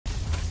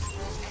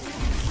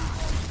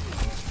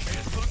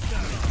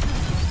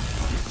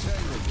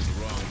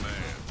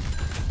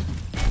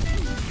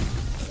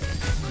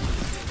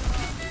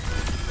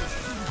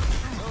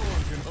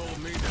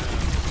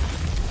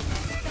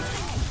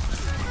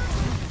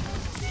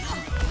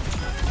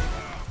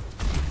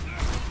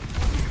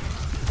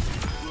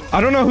I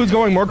don't know who's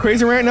going more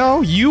crazy right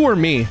now, you or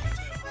me.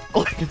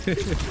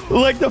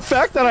 Like the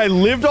fact that I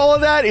lived all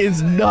of that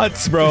is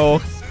nuts,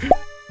 bro.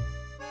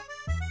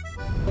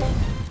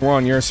 We're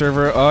on your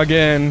server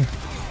again.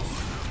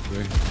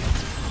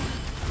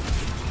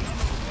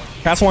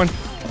 Cast one.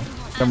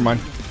 Never mind.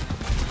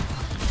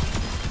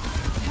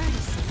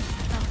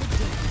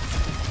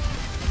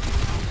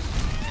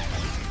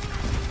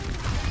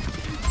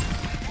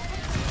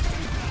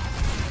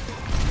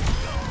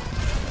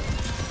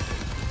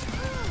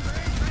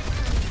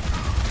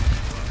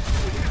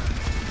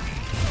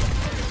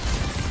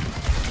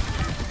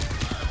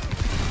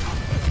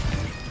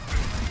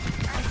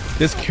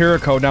 This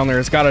Kiriko down there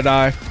has got to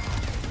die.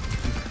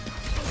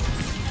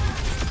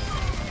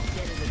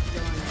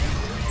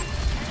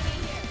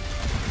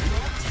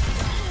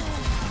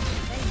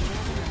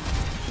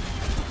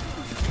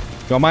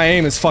 Yo, my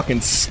aim is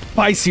fucking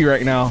spicy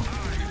right now.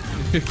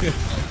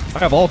 I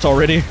have ult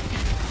already.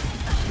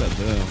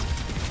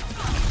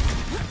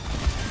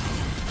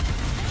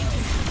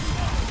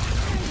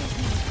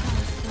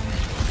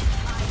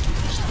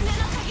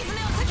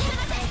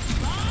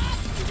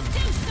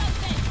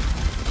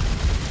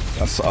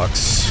 That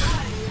sucks.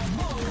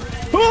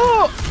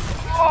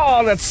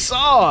 Oh, that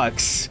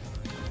sucks.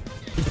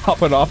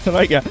 Popping off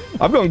tonight? Yeah,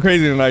 I'm going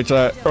crazy tonight,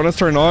 chat. Let's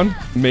turn on.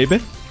 Maybe.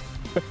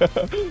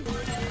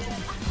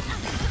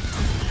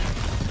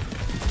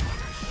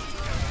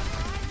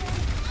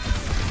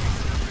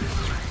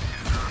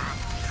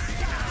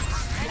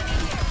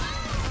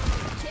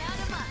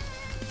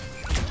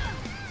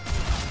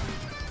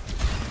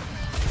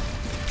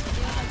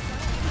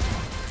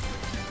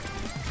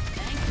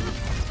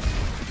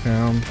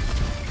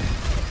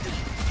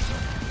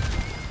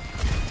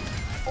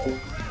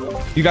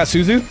 You got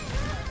Suzu?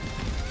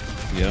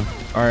 Yeah.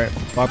 Alright,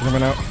 Bob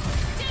coming out.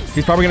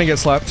 He's probably gonna get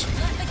slapped.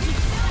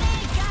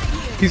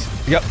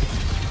 Yep.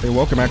 They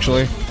woke him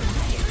actually.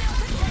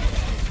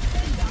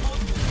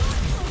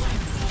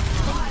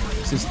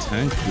 What's this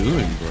tank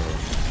doing, bro?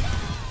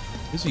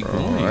 Where's he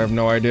going? I have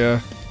no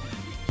idea.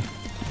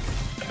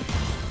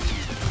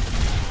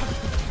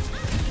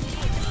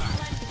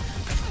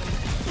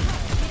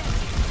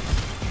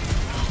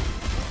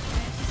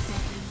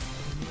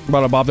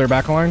 About to bob their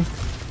back line.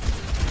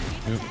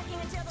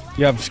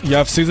 Yep. You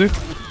have Suzu?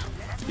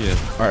 Yeah.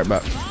 Alright,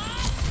 bet.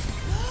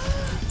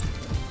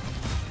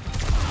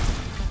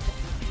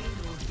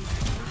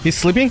 He's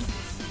sleeping?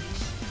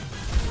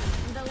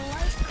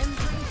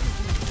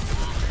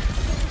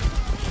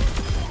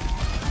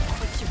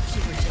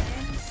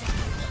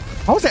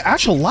 How is that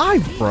Ashe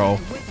alive, bro?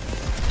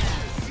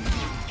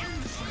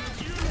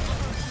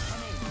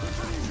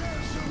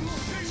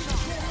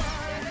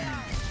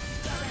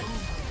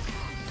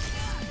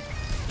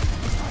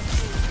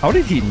 How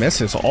did he miss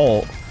his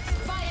ult?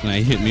 Nah,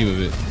 he hit me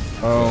with it.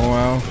 Oh,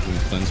 wow. I can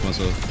cleanse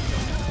myself.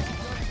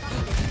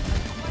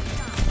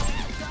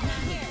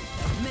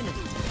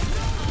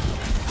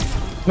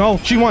 No,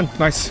 she won.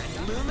 Nice.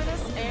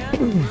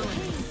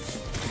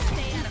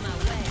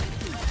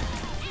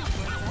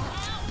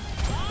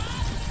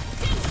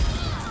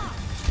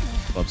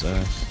 Bob's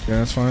ass. Yeah,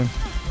 that's fine.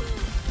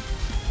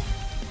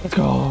 Let's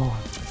go.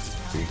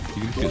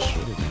 You get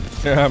short, man.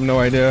 Yeah, I have no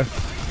idea.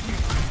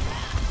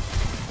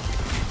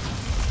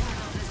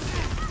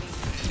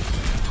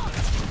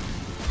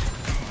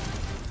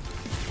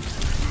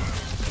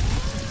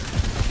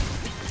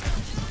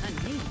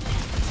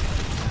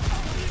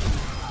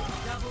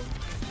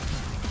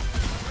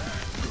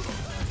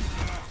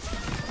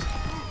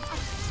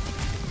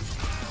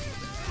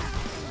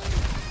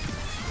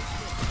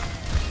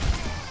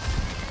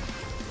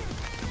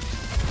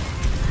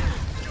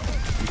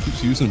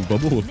 Using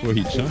bubble before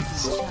he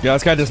jumps. Yeah,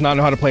 this guy does not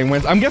know how to play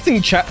wins. I'm guessing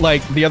chat,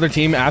 like the other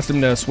team asked him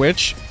to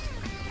switch.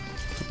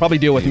 Probably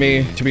deal with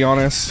me, to be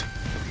honest,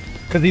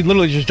 because he's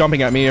literally just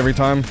jumping at me every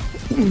time.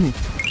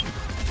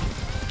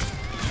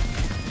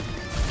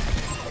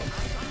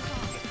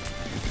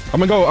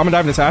 I'm gonna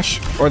dive this Ashe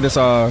or this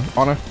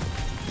Ana.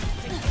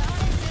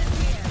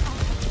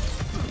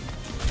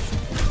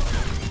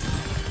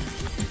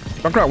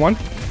 Junkrat one.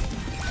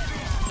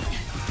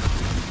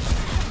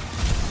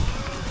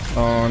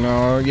 Oh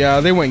no,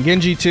 yeah, they went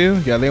Genji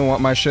too. Yeah, they want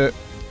my shit.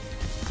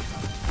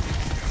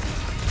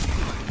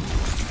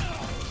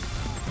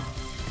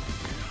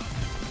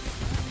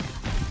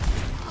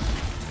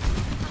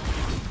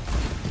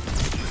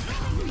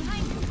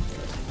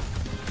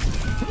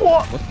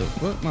 What? What the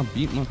fuck? My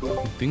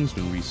fucking thing's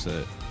been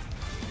reset.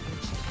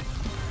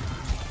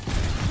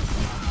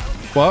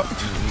 What?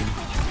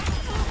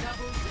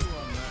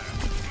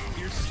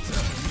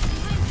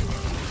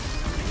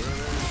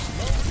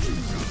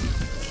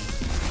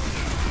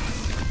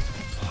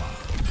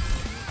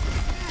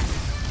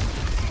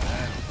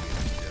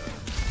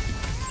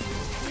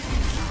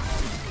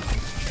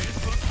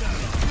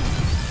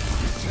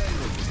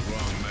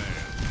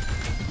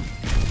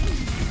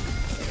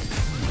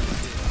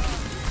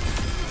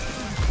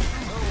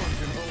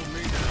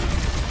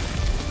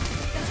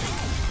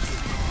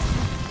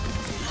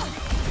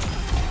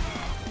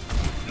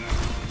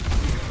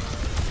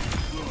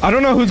 I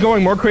don't know who's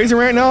going more crazy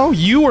right now,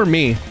 you or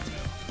me.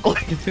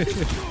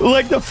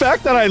 Like the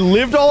fact that I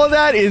lived all of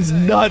that is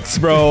nuts,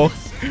 bro.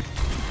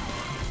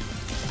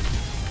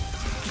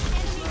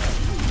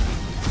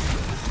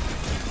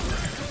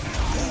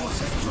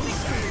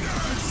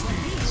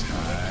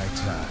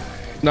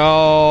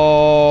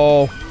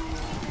 No.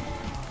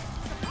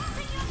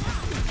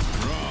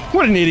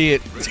 What an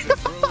idiot.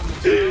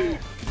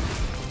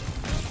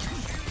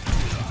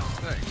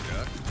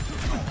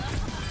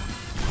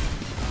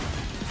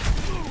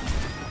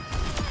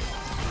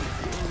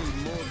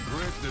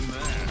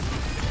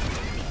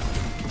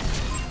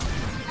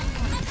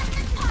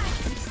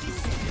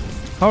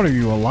 How are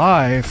you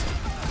alive?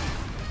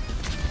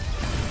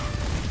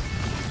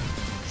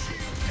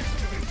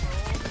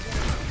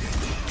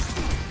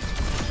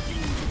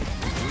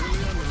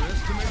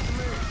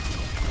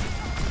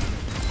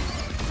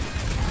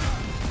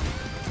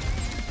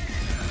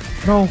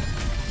 No.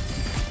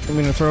 Didn't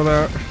mean to throw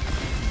that.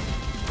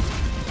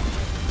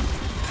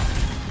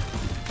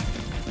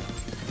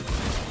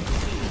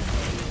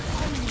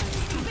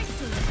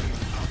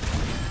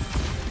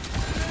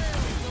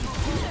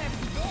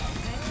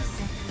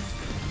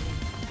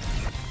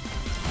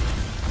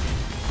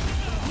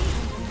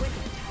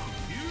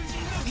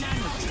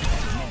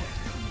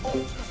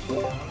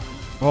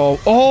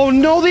 Oh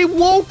no, they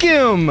woke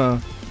him!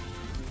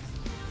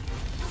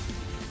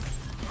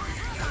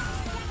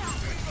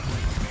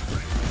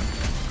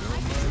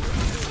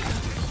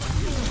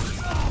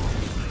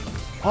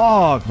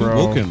 Oh, bro.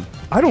 Who woke him?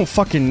 I don't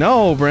fucking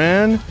know,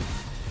 Bran.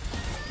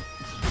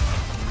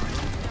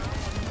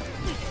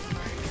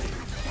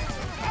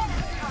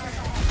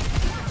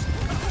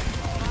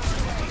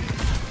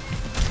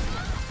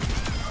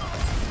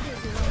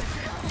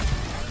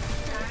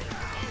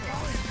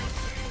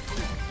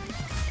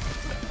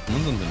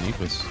 One's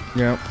underneath us.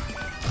 Yep.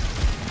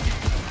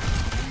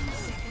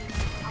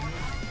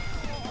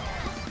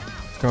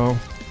 Let's go.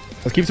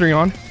 Let's keep 3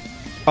 on.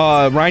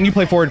 Ryan, you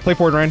play forward. Play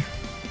forward, Ryan.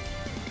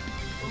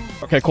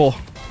 Okay, cool.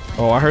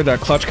 Oh, I heard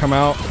that clutch come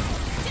out.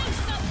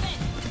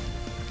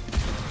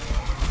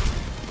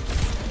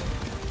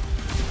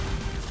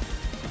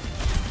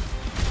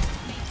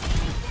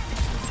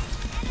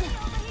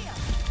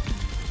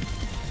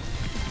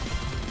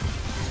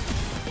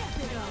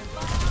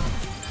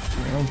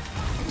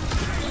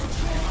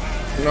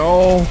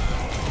 No.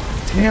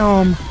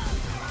 Damn.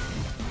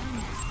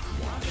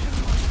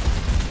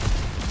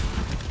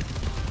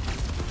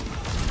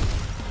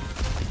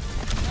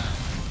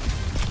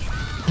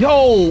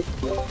 Yo.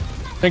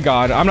 Thank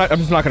God. I'm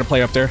just not gonna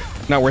play up there.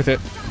 Not worth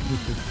it.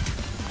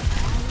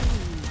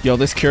 Yo,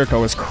 this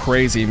Kiriko is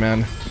crazy,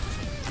 man.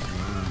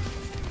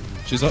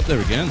 She's up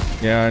there again.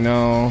 Yeah, I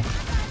know.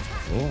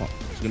 Oh,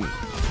 she's gonna...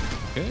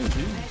 Okay,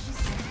 geez.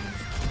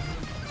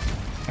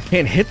 I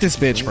can't hit this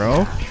bitch,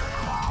 bro.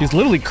 She's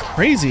literally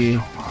crazy.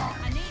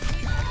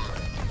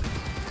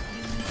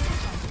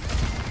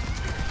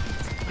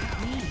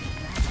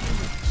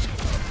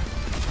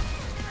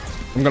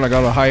 I'm gonna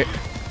go to height.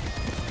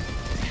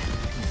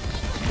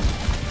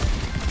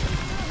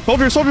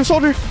 Soldier, soldier,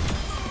 soldier.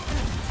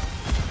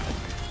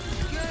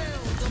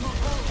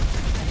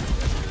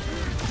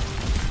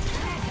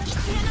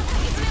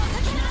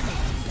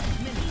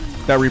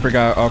 That Reaper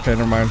got... Okay,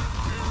 never mind.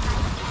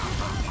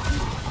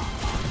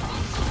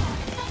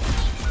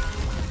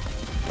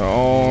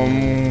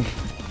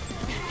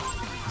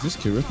 Is this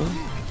Kiriko?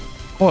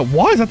 Oh, it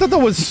was? I thought that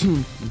was...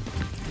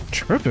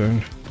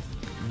 tripping.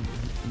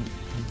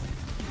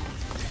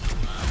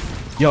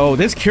 Yo,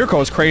 this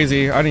Kiriko is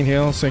crazy. I didn't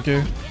heal. Thank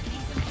you.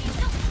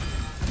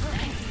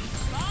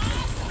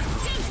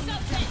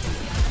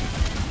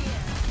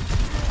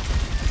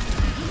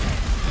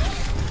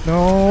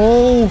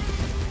 No.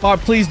 Oh,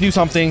 please do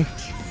something.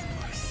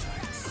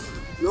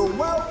 You're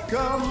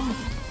welcome.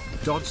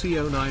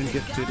 Dodzy09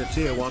 gifted a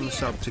tier 1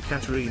 sub to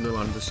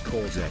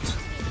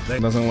Katarina_Z.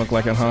 Doesn't look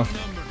like it, huh?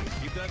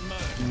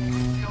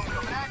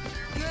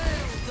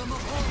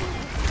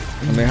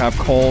 And they have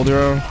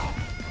Calder.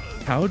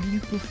 How do you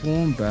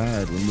perform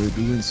bad when we're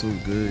doing so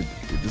good?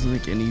 It doesn't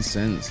make any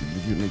sense. It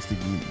legit makes the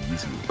game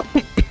easy.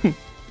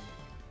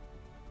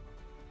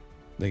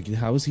 Like,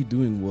 how is he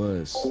doing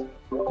worse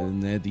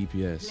than their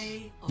DPS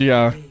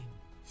Yeah.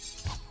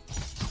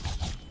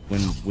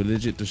 when we're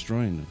legit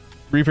destroying them?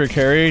 Reaper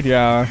carried,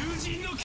 yeah.